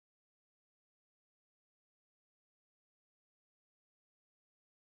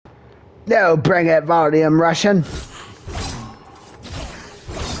No, bring it, volume, Russian.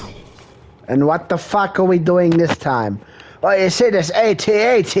 And what the fuck are we doing this time? Oh, you see this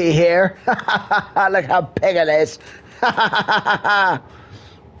AT-AT here? Look how big it is.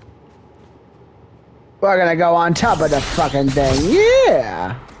 We're gonna go on top of the fucking thing.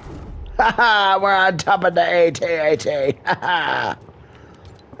 Yeah. We're on top of the AT-AT.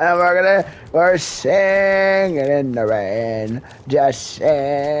 And we're singing in the rain. Just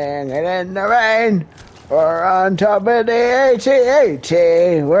singing in the rain. We're on top of the AT-AT.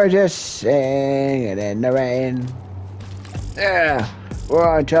 We're just singing in the rain. Yeah. We're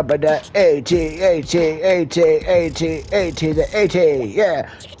on top of the AT-AT, AT-AT, the AT, yeah.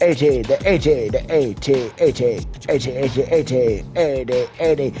 AT, the AT, the AT-AT, AT-AT,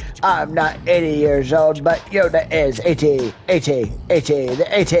 80. I'm not 80 years old, but Yoda is 80, the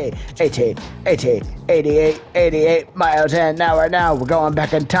AT, 88 miles an hour now. We're going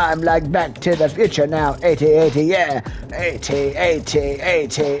back in time like Back to the Future now. AT, yeah. AT, A.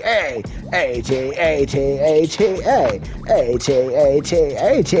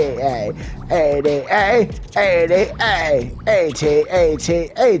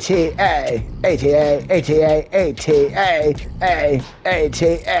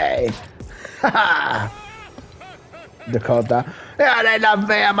 Dakota. Yeah, they love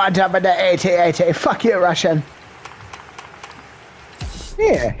me. I'm on top of the AT-AT. Fuck you, Russian.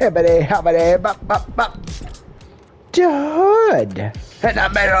 Yeah, hibbity, hobbity, bop, bop, bop. Dude. In the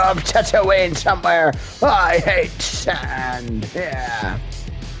middle of Tatooine somewhere. I hate sand. Yeah.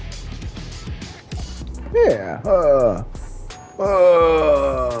 Yeah.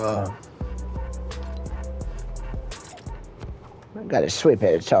 I gotta sweep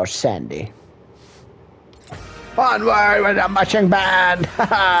it. It's all sandy. Onward with the marching band!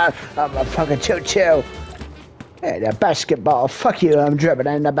 I'm a fucking choo-choo. Hey, the basketball. Fuck you. I'm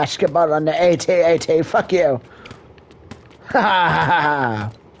dribbling the basketball on the AT-AT. Fuck you.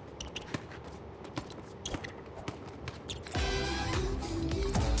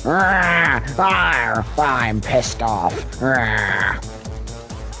 I'm pissed off.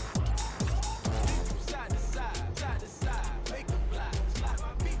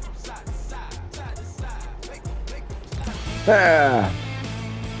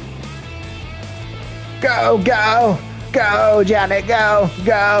 Go, Johnny, go,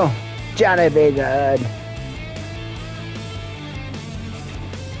 Johnny, be good.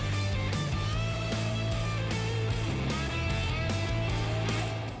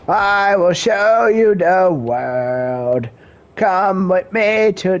 I will show you the world. Come with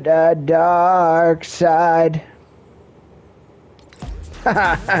me to the dark side.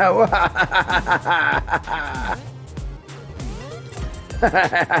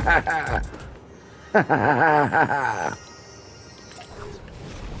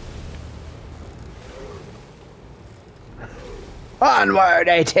 Onward,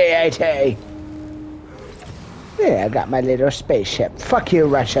 AT-AT. Yeah, I got my little spaceship. Fuck you,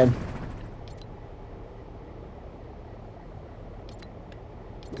 Russian.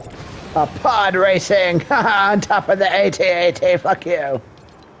 A pod racing on top of the AT-AT. Fuck you.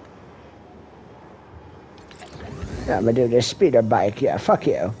 I'm gonna do this speeder bike. Yeah, fuck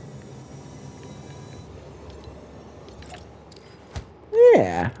you.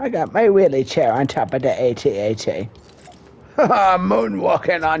 Yeah, I got my wheelie chair on top of the AT-AT.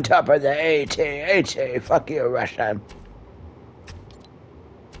 Moonwalking on top of the AT-AT. Fuck you, Russian.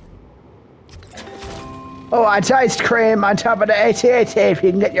 Oh, it's ice cream on top of the AT-AT. If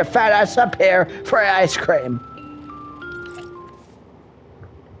you can get your fat ass up here for ice cream.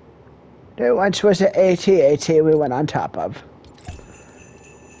 There once was an AT-AT we went on top of.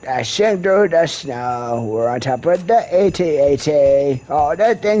 Dashing through the snow, we're on top of the AT-AT. All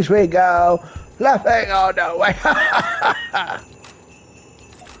the things we go, laughing all the way.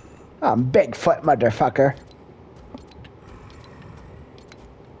 I'm Bigfoot, motherfucker.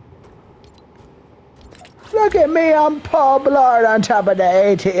 Look at me, I'm Paul Blart on top of the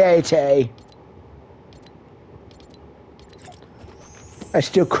AT-AT. Let's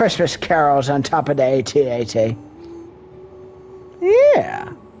do Christmas carols on top of the AT-AT.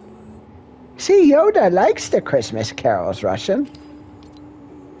 Yeah. See, Yoda likes the Christmas carols, Russian.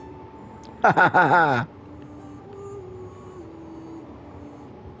 Ha ha ha ha.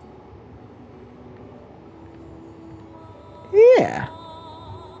 Yeah.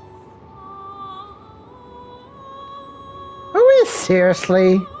 Are we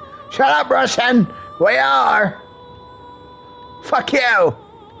seriously? Shut up, Russian! We are! Fuck you!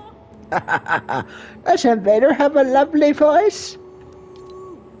 Doesn't Vader have a lovely voice?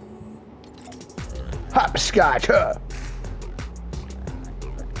 Hopscotch, huh?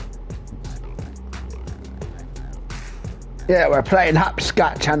 Yeah, we're playing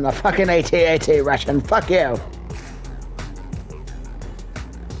hopscotch on the fucking AT-AT, Russian. Fuck you.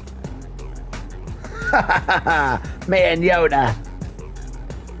 Me and Yoda.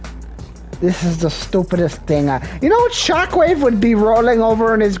 This is the stupidest thing. You know what? Shockwave would be rolling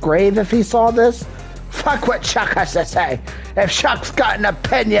over in his grave if he saw this. Fuck what Chuck has to say. If Chuck's got an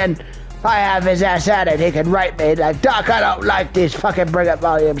opinion, I have his ass at it. He can write me like, Doc, I don't like these fucking Bring It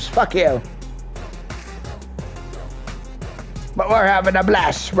volumes. Fuck you. But we're having a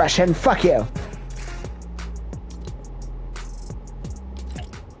blast, Russian. Fuck you.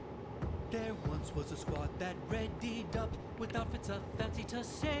 There once was a squad that readied up with outfits so fancy to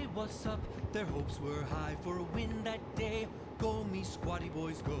say what's up. Their hopes were high for a win that day. Go me squatty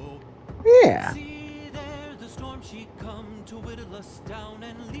boys, go. Yeah. See there the storm she come to whittle us down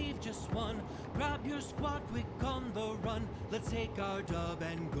and leave just one. Grab your squad quick on the run. Let's take our dub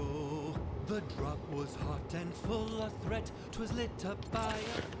and go. The drop was hot and full of threat. 'Twas lit up by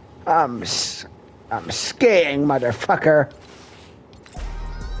a... I'm skiing, motherfucker.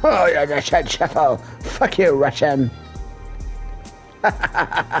 Oh, you're the shed shuffle. Fuck you, Russian.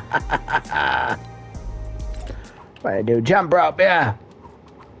 What I do? Jump rope, yeah.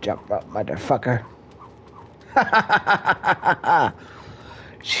 Jump rope, motherfucker.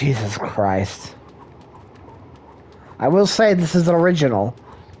 Jesus Christ. I will say this is original.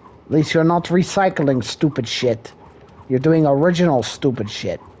 At least you're not recycling stupid shit. You're doing original stupid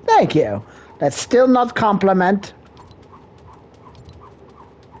shit. Thank you. That's still not compliment.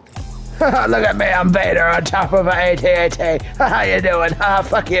 Look at me, I'm Vader on top of an AT-AT. How you doing?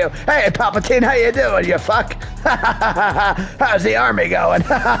 Fuck you. Hey, Palpatine, how you doing, you fuck? How's the army going?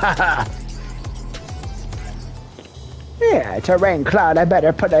 Yeah, it's a rain cloud. I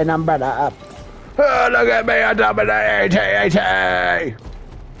better put an umbrella up. Oh, look at me on top of the AT-AT.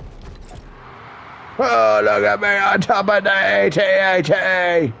 Oh, look at me on top of the AT-AT.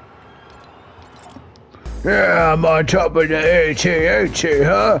 Yeah, I'm on top of the AT-AT,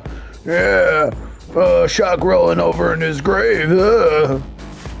 huh? Yeah. Shock rolling over in his grave.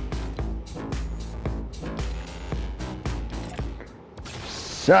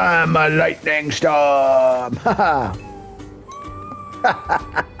 I'm a lightning storm.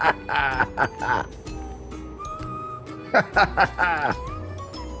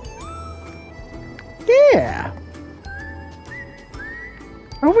 Yeah.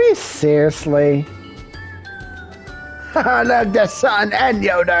 Are we seriously? Look, the sun and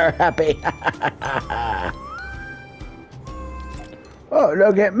Yoda are happy. Oh,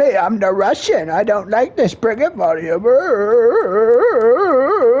 look at me. I'm the Russian. I don't like this. Bring it volume.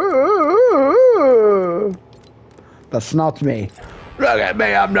 That's not me. Look at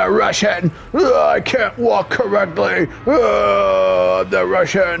me. I'm the Russian. I can't walk correctly. I'm the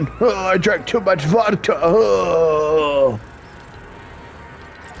Russian. I drank too much vodka.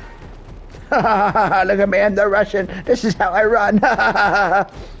 Look at me, I'm the Russian. This is how I run.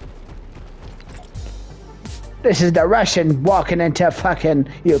 This is the Russian walking into fucking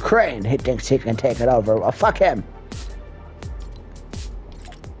Ukraine. He thinks he can take it over. Well, fuck him.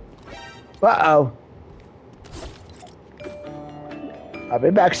 Uh-oh. I'll be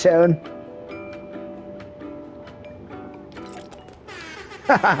back soon.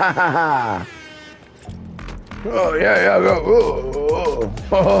 Oh, yeah, go.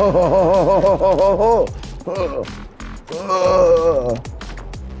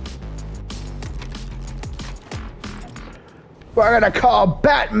 We're gonna call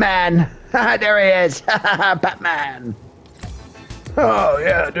Batman. There he is. Batman. Oh,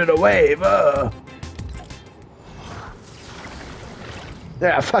 yeah, do the wave.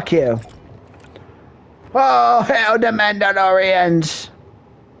 Yeah, fuck you. Oh, hell, the Mandalorians.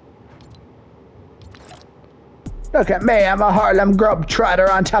 Look at me, I'm a Harlem Globetrotter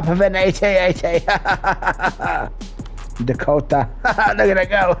on top of an AT-AT. Dakota. Look at it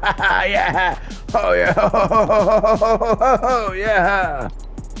go. Yeah. Oh, yeah. Oh, yeah.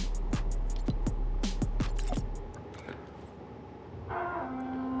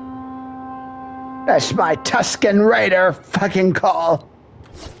 That's my Tusken Raider fucking call.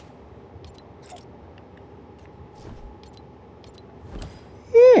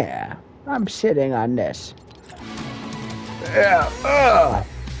 Yeah, I'm sitting on this. Yeah,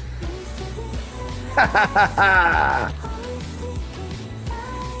 Ha ha ha ha!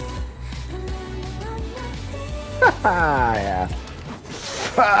 Ha ha, yeah.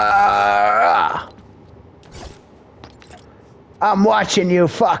 I'm watching you,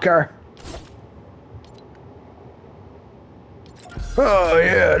 fucker. Oh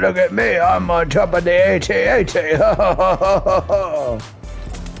yeah, look at me, I'm on top of the AT-AT.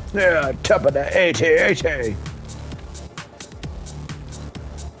 Yeah, top of the AT-AT.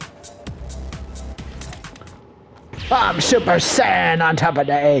 I'm Super Saiyan on top of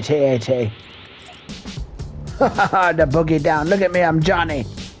the AT-AT. The boogie down. Look at me, I'm Johnny.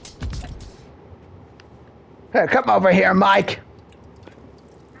 Here, come over here, Mike.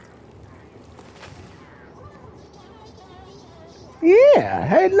 Yeah,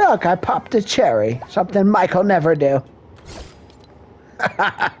 hey look, I popped a cherry. Something Mike'll never do.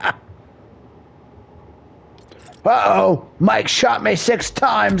 Uh-oh, Mike shot me 6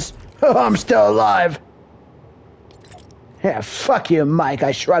 times. Oh, I'm still alive. Yeah, fuck you, Mike.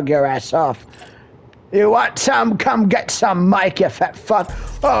 I shrug your ass off. You want some? Come get some, Mike, you fat fuck.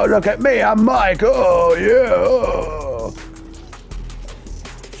 Oh, look at me, I'm Mike. Oh,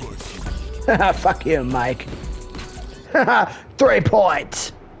 yeah. Fuck you, Mike. 3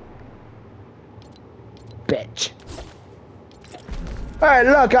 points. Bitch. Hey,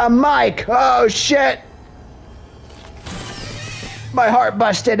 look, I'm Mike. Oh, shit. My heart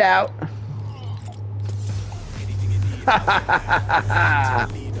busted out.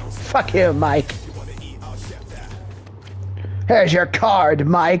 Fuck you, Mike. Here's your card,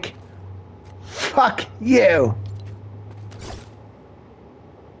 Mike. Fuck you.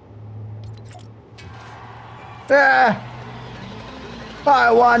 I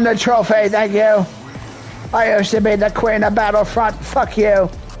won the trophy, thank you. I used to be the queen of Battlefront. Fuck you.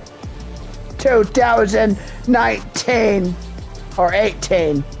 2019 or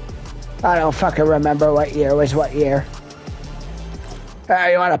 18. I don't fucking remember what year was what year.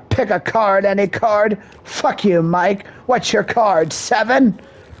 You want to pick a card, any card? Fuck you, Mike. What's your card, 7?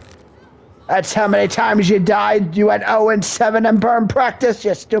 That's how many times you died? You went 0-7 in burn practice,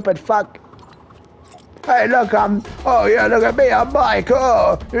 you stupid fuck. Hey, look, oh yeah, look at me, I'm Mike.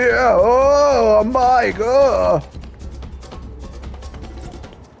 Oh, yeah, oh, I'm Mike. Oh.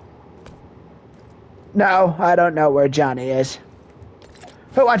 No, I don't know where Johnny is.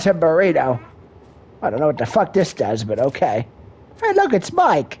 Who wants a burrito? I don't know what the fuck this does, but okay. Hey, look, it's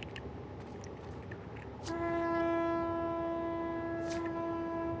Mike.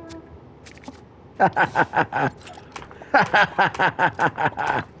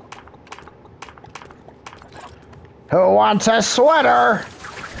 Who wants a sweater?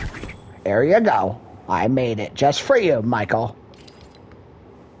 There you go. I made it just for you, Michael.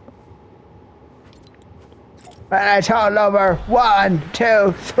 And it's all over. 1,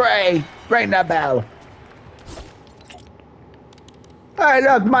 2, 3. Ring the bell. Hey,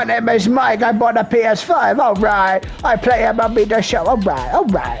 look, my name is Mike. I bought a PS5. All right. I play MLB The Show. All right. All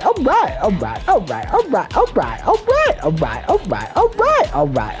right. All right. All right. All right. All right. All right. All right. All right. All right. All right. All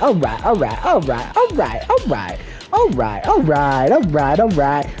right. All right. All right. All right. All right. All right. All right, all right, all right, all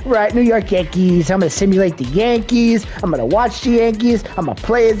right. Right, New York Yankees. I'm gonna simulate the Yankees. I'm gonna watch the Yankees. I'm gonna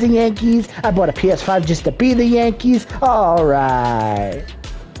play as the Yankees. I bought a PS5 just to be the Yankees. All right.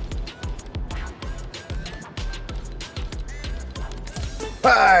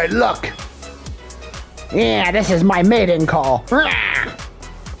 Hey, look. Yeah, this is my mating call.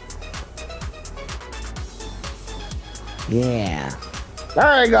 Yeah.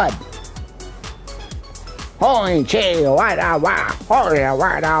 Very good. Holy gee, wada wah, holy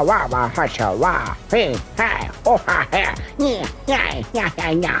wada wah, wah, hasha wah, hey, hey, oh ha ha, yeah, yeah, yeah,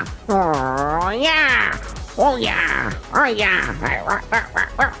 yeah, yeah, oh yeah, oh yeah, oh yeah,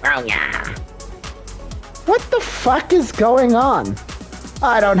 oh yeah. What the fuck is going on?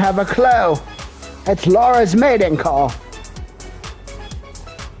 I don't have a clue. It's Laura's mating call.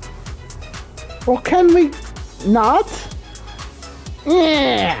 Well, can we not?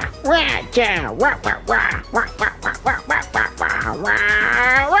 Yeah.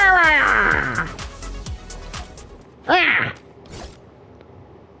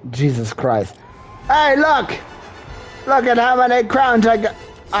 Jesus Christ. Hey, look. Look at how many crowns I got.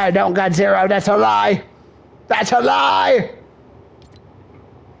 I don't got 0. That's a lie. That's a lie.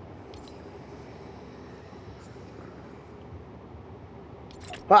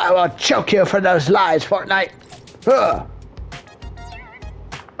 I will choke you for those lies, Fortnite. Yeah.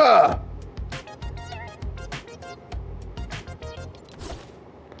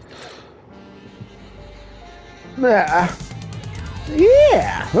 Yeah.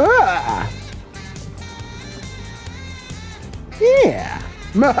 Yeah.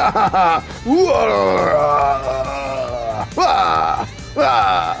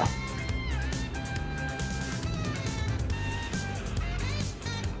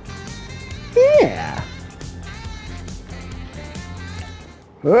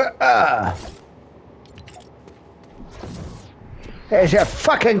 Here's your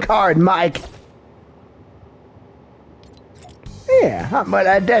fucking card, Mike. Yeah, I'm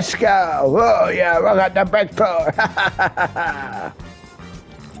gonna disco. Oh yeah, we got the breakthrough.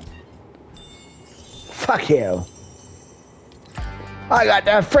 Fuck you. I got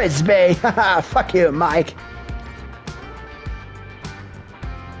the frisbee. Fuck you, Mike.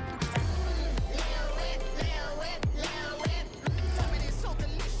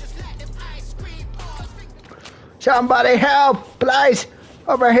 Somebody help, please.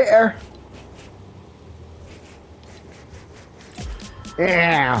 Over here.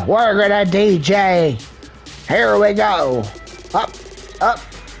 Yeah, we're gonna DJ. Here we go. Up, up,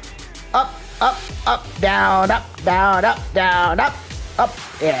 up, up, up, down, up, down, up, down, up, up.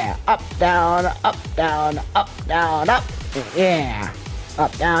 Yeah, up, down, up, down, up, down, up. Yeah,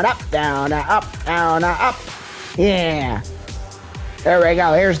 up, down, up, down, up, down, up. Yeah. There we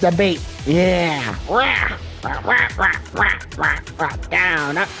go. Here's the beat. Yeah.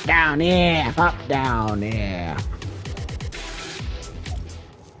 Down, up, down, yeah. Up, down, yeah.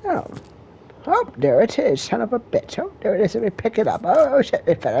 Oh, there it is, son of a bitch. Oh, there it is. Let me pick it up. Oh, shit,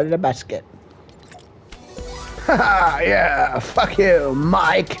 it fell out of the basket. Haha, yeah, fuck you,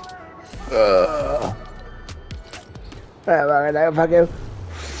 Mike. Ugh. Fuck you.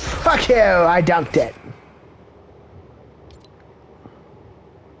 Fuck you, I dunked it.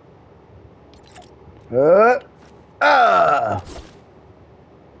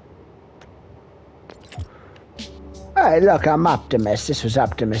 Hey, look, I'm Optimus. This was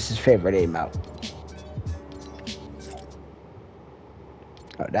Optimus's favorite emote.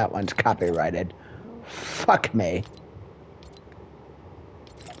 Oh, that one's copyrighted. Fuck me.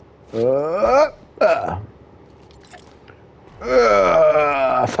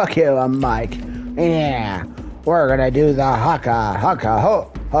 Fuck you, I'm Mike. Yeah, we're gonna do the haka ho haka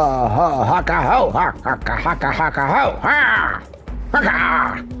ho haka ho ha haka.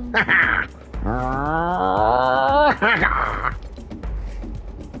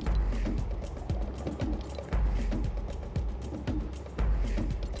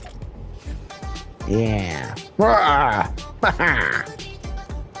 Yeah.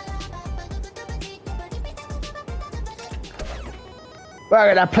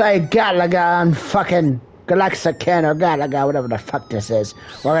 We're gonna play Galaga on fucking Galaxican or Galaga, whatever the fuck this is.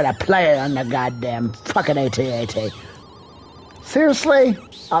 We're gonna play it on the goddamn fucking AT-AT. Seriously?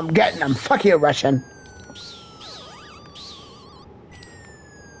 I'm getting them. Fuck you, Russian.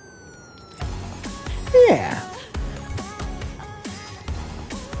 Yeah.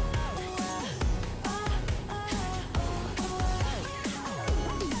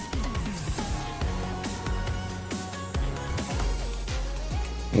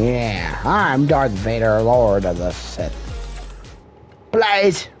 Yeah, I'm Darth Vader, Lord of the Sith.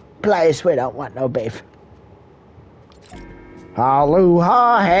 Please, please, we don't want no beef.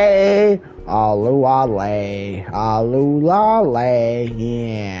 Aloha, hey, aloha, lay, aloha, lay,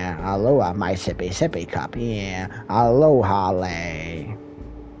 yeah, aloha, my sippy cup, yeah, aloha, lay.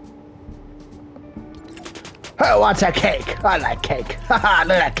 Who wants a cake? I like cake. Haha,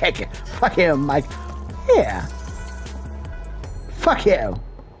 look at that cake. Fuck you, Mike. Yeah. Fuck you.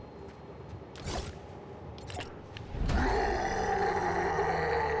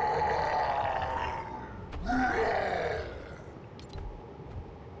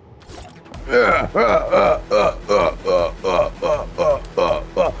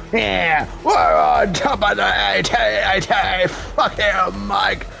 Yeah, we're on top of the AT-AT. Fuck you,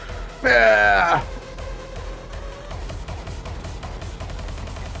 Mike. Yeah.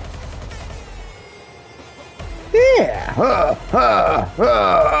 Yeah.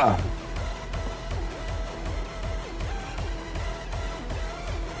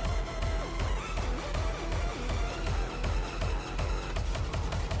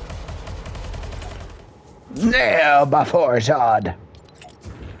 Nail before Zod.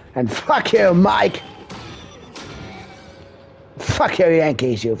 And fuck you, Mike. Fuck you,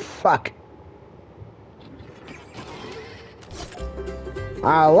 Yankees, you fuck.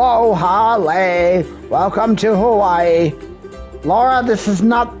 Aloha, lay. Welcome to Hawaii. Laura, this is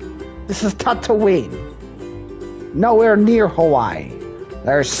Tatooine. Nowhere near Hawaii.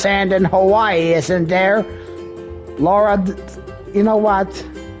 There's sand in Hawaii, isn't there? Laura, you know what?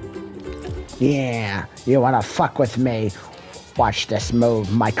 Yeah, you wanna fuck with me? Watch this move,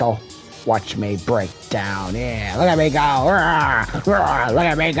 Michael. Watch me break down. Yeah, look at me go. Look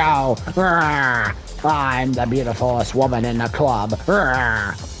at me go. I'm the beautifulest woman in the club. Look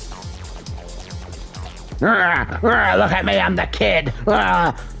at me, I'm the kid.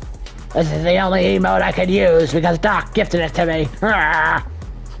 This is the only emote I could use because Doc gifted it to me.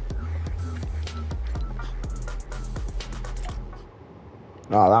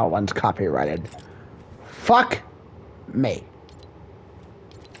 Oh, that one's copyrighted. Fuck me.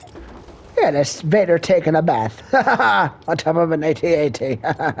 Yeah, this Vader taking a bath. On top of an AT-AT.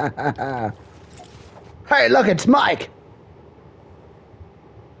 Hey, look, it's Mike.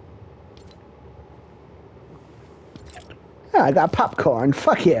 Yeah, I got popcorn.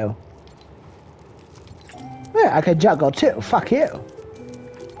 Fuck you. Yeah, I could juggle too. Fuck you.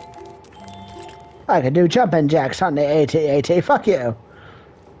 I could do jumping jacks on the AT-AT. Fuck you.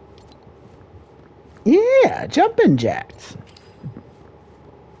 Yeah, jumping jacks.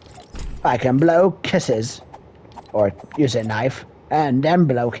 I can blow kisses. Or use a knife. And then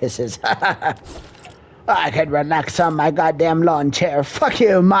blow kisses. I could relax on my goddamn lawn chair. Fuck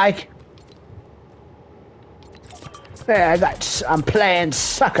you, Mike. Yeah, I'm playing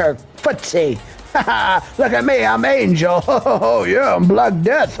sucker footsie. Look at me, I'm Angel. Oh, yeah, I'm Black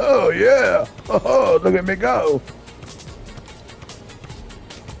Death. Oh, yeah. Oh, look at me go.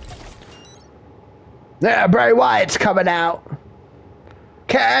 Yeah, Bray Wyatt's coming out.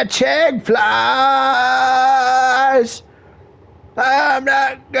 Catching flies. I'm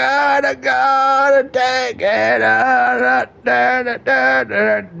not gonna take it.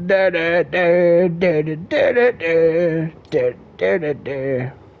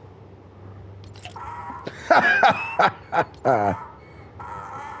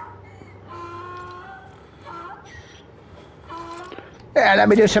 Yeah, let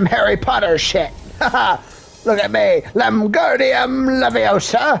me do some Harry Potter shit. Look at me. Lamgardium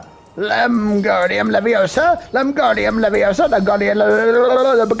Leviosa. Lamgardium Leviosa. Lamgardium Leviosa. Lamgardium Leviosa.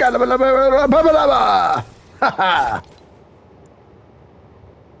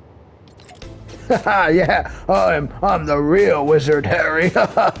 Yeah, I'm the real wizard, Harry.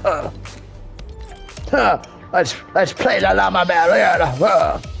 Let's play the llama bell.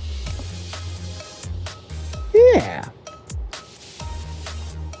 Yeah.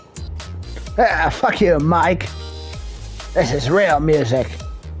 Yeah, fuck you, Mike. This is real music.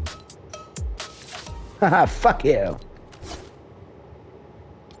 Haha, fuck you.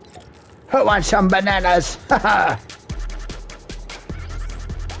 Who wants some bananas? Haha.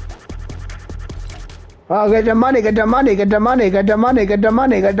 Oh, get the money, get the money, get the money, get the money, get the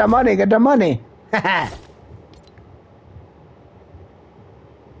money, get the money, get the money. Haha.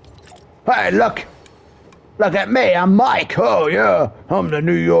 Hey, look. Look at me, I'm Mike. Oh, yeah. I'm the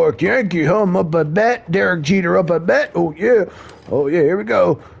New York Yankee. I'm up a bet. Derek Jeter up a bet. Oh, yeah. Oh, yeah. Here we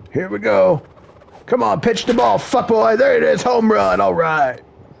go. Here we go. Come on, pitch the ball, fuckboy. There it is. Home run. All right.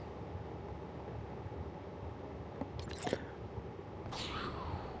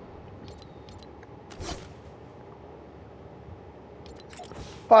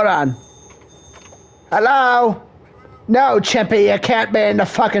 Hold on. Hello? No, Chippy, you can't be in the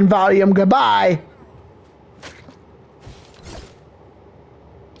fucking volume. Goodbye.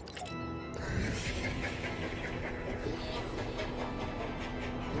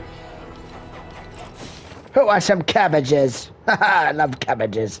 Who wants some cabbages? Haha, I love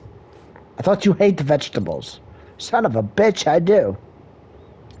cabbages. I thought you hate vegetables. Son of a bitch, I do.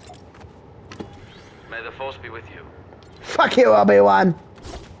 May the force be with you. Fuck you, Obi-Wan.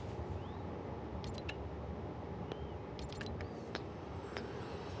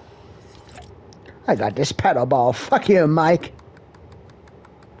 I got this pedal ball. Fuck you, Mike.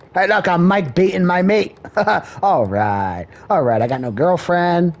 Hey, look, I'm Mike beating my meat. All right. All right, I got no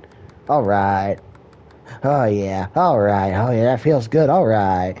girlfriend. All right. Oh, yeah. All right. Oh, yeah, that feels good. All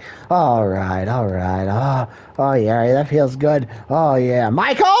right. All right. All right. Oh, yeah, that feels good. Oh, yeah.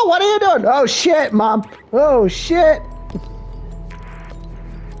 Michael, what are you doing? Oh, shit, Mom. Oh, shit.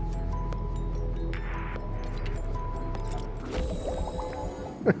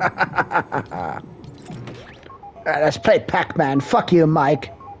 Let's play Pac-Man. Fuck you,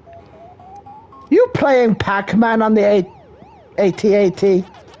 Mike. You playing Pac-Man on the AT-AT?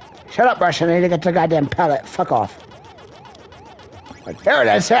 Shut up, Russian. I need to get the goddamn pallet. Fuck off. Here it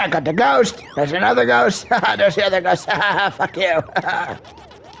is. I got the ghost. There's another ghost. There's the other ghost. Fuck you.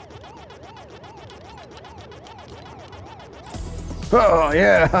 Oh,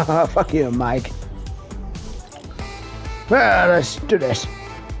 yeah. Fuck you, Mike. Well, let's do this.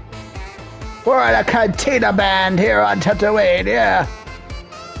 We're at a cantina band here on Tatooine, yeah.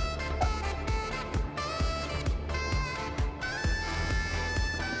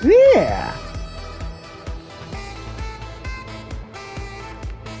 Yeah.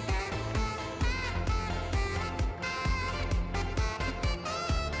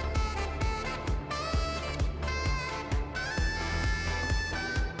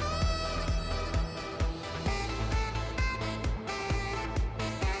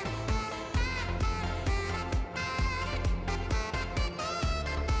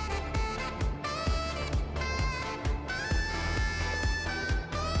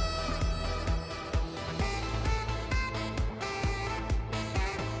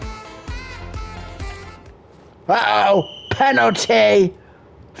 Uh-oh, penalty.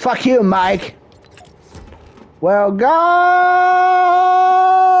 Fuck you, Mike. Well, golly,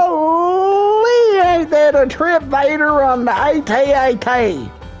 ain't that a trip, Vader, on the AT-AT?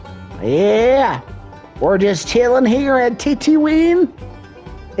 Yeah, we're just chilling here at Tatooine.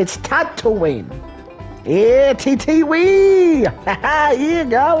 It's Tatooine. Yeah, Tatooine. Yeah,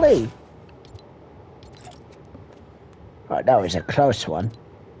 golly. Oh, that was a close one.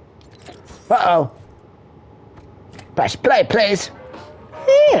 Uh-oh. Press play, please.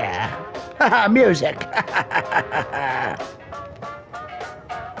 Yeah. Music.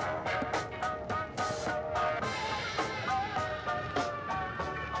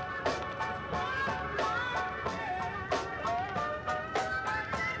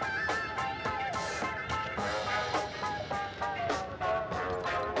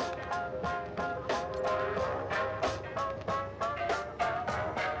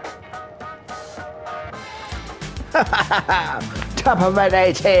 Top of an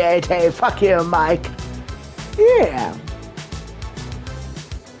AT-AT. Fuck you, Mike. Yeah.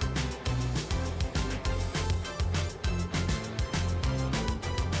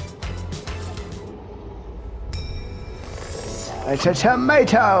 It's a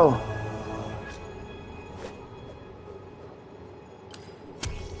tomato.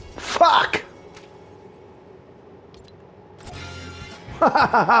 Fuck.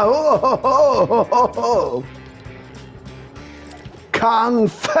 Kung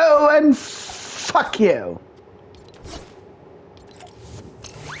Fu and fuck you.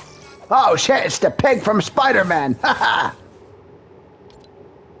 Oh shit, it's the pig from Spider-Man.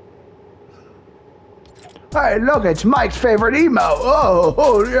 Hey, look, it's Mike's favorite emote.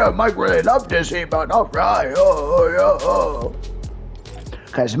 Oh, yeah, Mike really loved this emote. All right. Oh.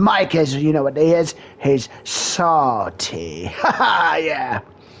 Because Mike is, you know what he is? He's salty. Haha, yeah.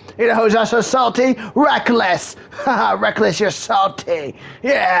 You know who's also salty? Reckless. Haha, Reckless, you're salty.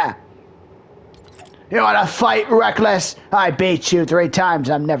 Yeah. You want to fight, Reckless? I beat you 3 times.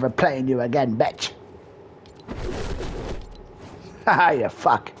 I'm never playing you again, bitch. Haha, you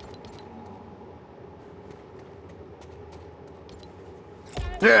fuck.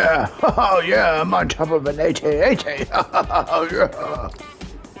 Yeah, oh yeah, I'm on top of an AT-AT. Oh yeah.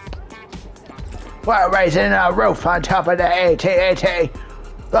 We're raising a roof on top of the AT-AT.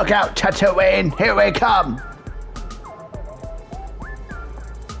 Look out, Tatooine, here we come.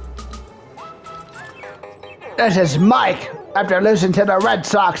 This is Mike, after losing to the Red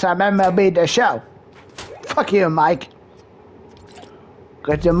Sox on MLB The Show. Fuck you, Mike.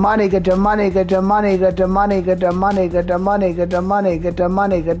 Get the money, get the money, get the money, get the money, get the money, get the money, get the money, get the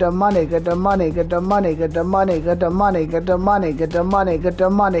money, get the money, get the money, get the money, get the money, get the money, get the money, get the money, get the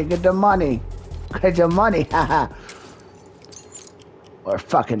money, get the money, get the money, haha. We're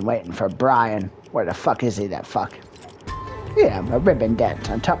fucking waiting for Brian. Where the fuck is he, that fuck? Yeah, I'm a ribbon dent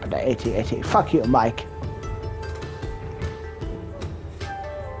on top of the AT-AT. Fuck you, Mike.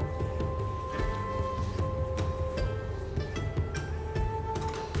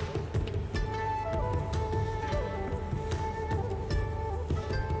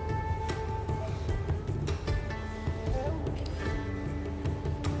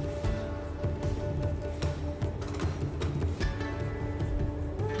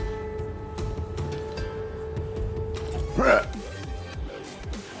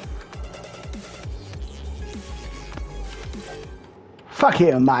 Fuck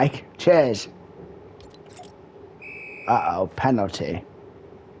you, Mike. Cheers. Uh-oh, penalty.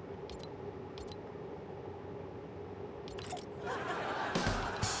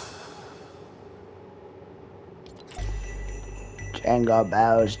 Jingle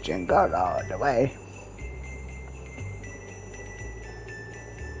bells, jingle all the way.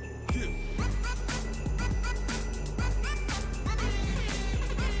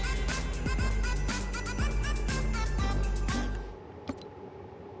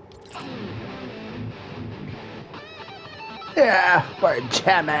 Yeah, we're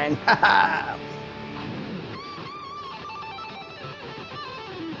jamming.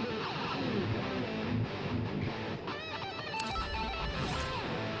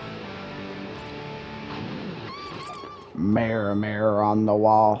 Mirror, mirror on the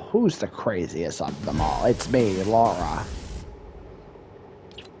wall. Who's the craziest of them all? It's me, Laura.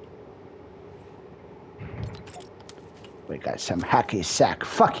 We got some hacky sack.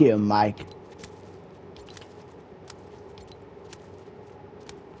 Fuck you, Mike.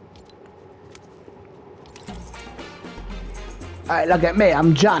 Alright, look at me,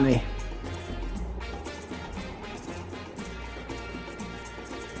 I'm Johnny.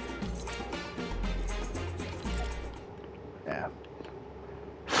 Yeah.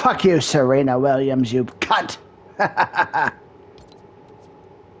 Fuck you, Serena Williams, you cunt.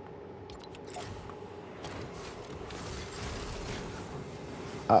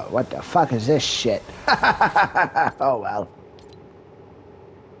 Oh, what the fuck is this shit? Oh, well.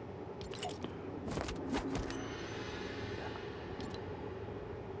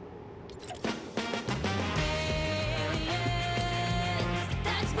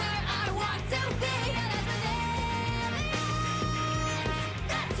 That's where I want to be.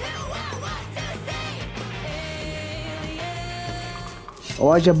 That's who I want to see. Aliens.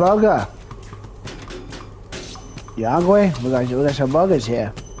 Where's your burger? You hungry? We got some burgers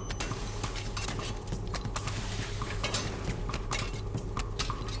here.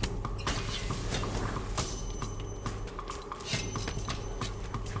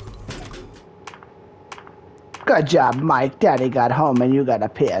 Good job, Mike. Daddy got home and you got a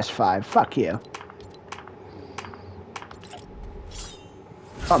PS5. Fuck you.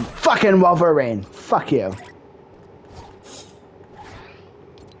 I'm fucking Wolverine. Fuck you.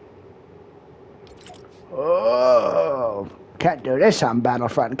 Oh, can't do this on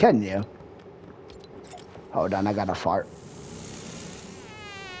Battlefront, can you? Hold on, I got a fart.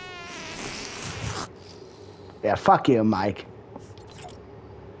 Yeah, fuck you, Mike.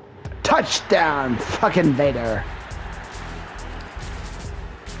 Touchdown, fucking Vader.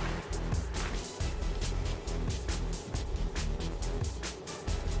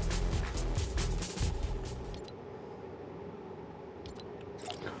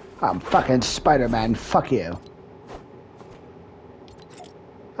 I'm fucking Spider-Man, fuck you.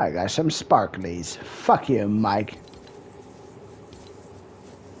 I got some sparklies. Fuck you, Mike.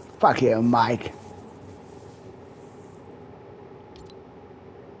 Fuck you, Mike.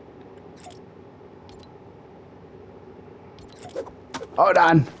 Hold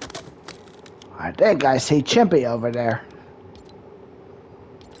on. I think I see Chimpy over there.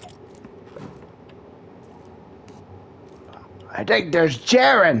 I think there's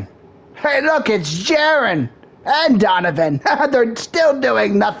Jaren. Hey, look, it's Jaren and Donovan. They're still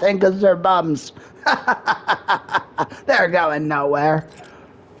doing nothing because they're bums. They're going nowhere.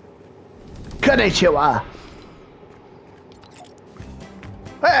 Konnichiwa.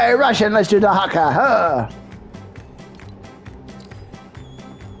 Hey, Russian, let's do the haka. Huh?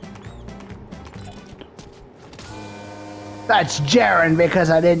 That's Jaren because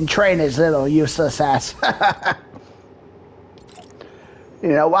I didn't train his little useless ass. You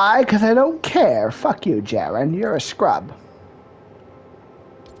know why? Because I don't care. Fuck you, Jaren. You're a scrub.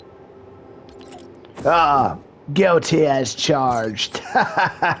 Ah, guilty as charged.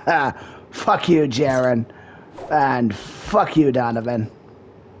 Fuck you, Jaren. And fuck you, Donovan.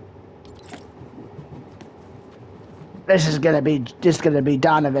 This is gonna be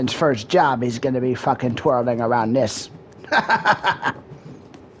Donovan's first job. He's gonna be fucking twirling around this.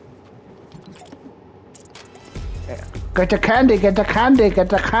 Get the candy, get the candy, get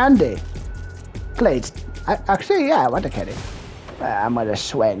the candy. Please. Actually, yeah, I want the candy. I'm gonna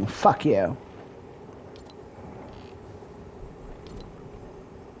swing. Fuck you.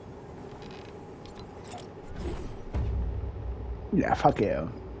 Yeah, fuck you.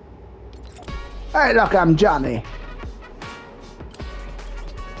 Hey, look, I'm Johnny.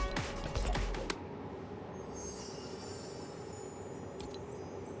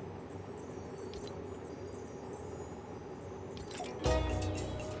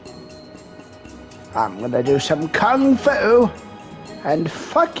 I'm gonna do some kung fu and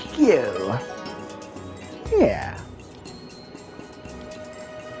fuck you. Yeah.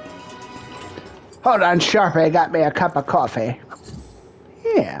 Hold on, Sharpie got me a cup of coffee.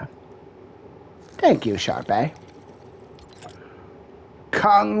 Yeah. Thank you, Sharpie.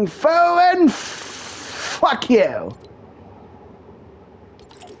 Kung fu and fuck you.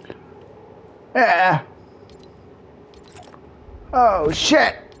 Yeah. Oh,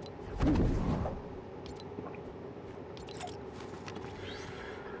 shit.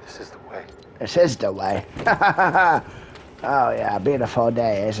 This is the way. Oh yeah, beautiful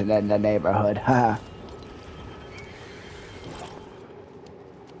day, isn't it, in the neighborhood?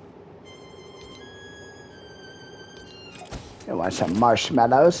 You want some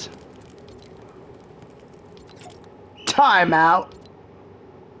marshmallows? Time out.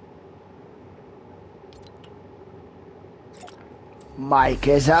 Mike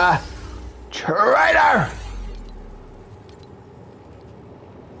is a traitor.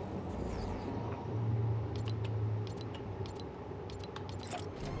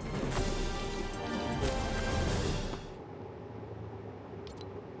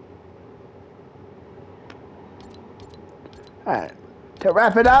 Alright, to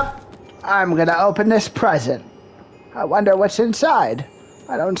wrap it up, I'm gonna open this present. I wonder what's inside.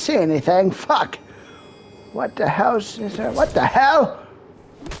 I don't see anything. Fuck. What the hell's is there? What the hell?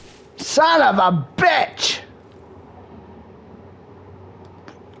 Son of a bitch!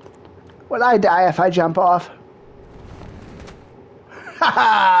 Would I die if I jump off? Ha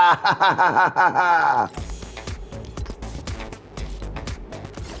ha ha ha ha ha!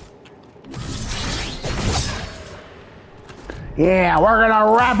 Yeah, we're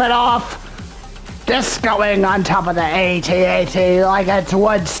gonna wrap it off discoing on top of the AT-AT like it's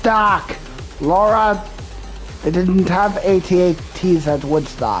Woodstock. Laura, they didn't have AT-ATs at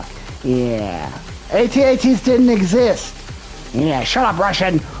Woodstock. Yeah. AT-ATs didn't exist. Yeah, shut up,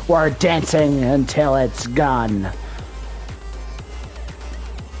 Russian. We're dancing until it's gone.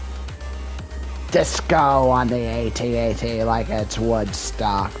 Disco on the AT-AT like it's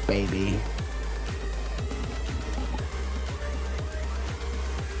Woodstock, baby.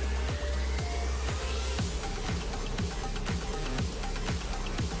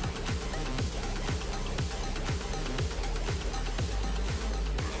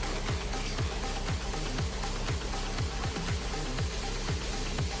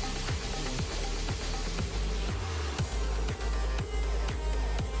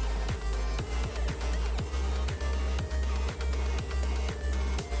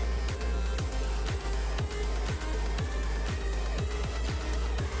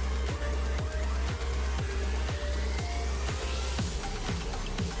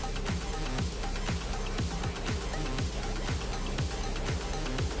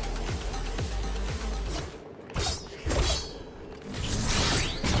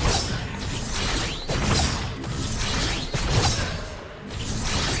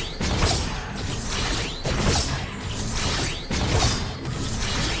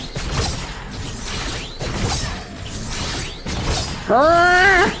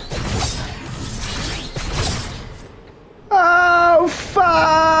 Oh, fuck!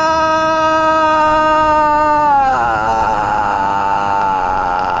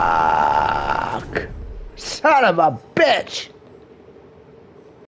 Son of a bitch!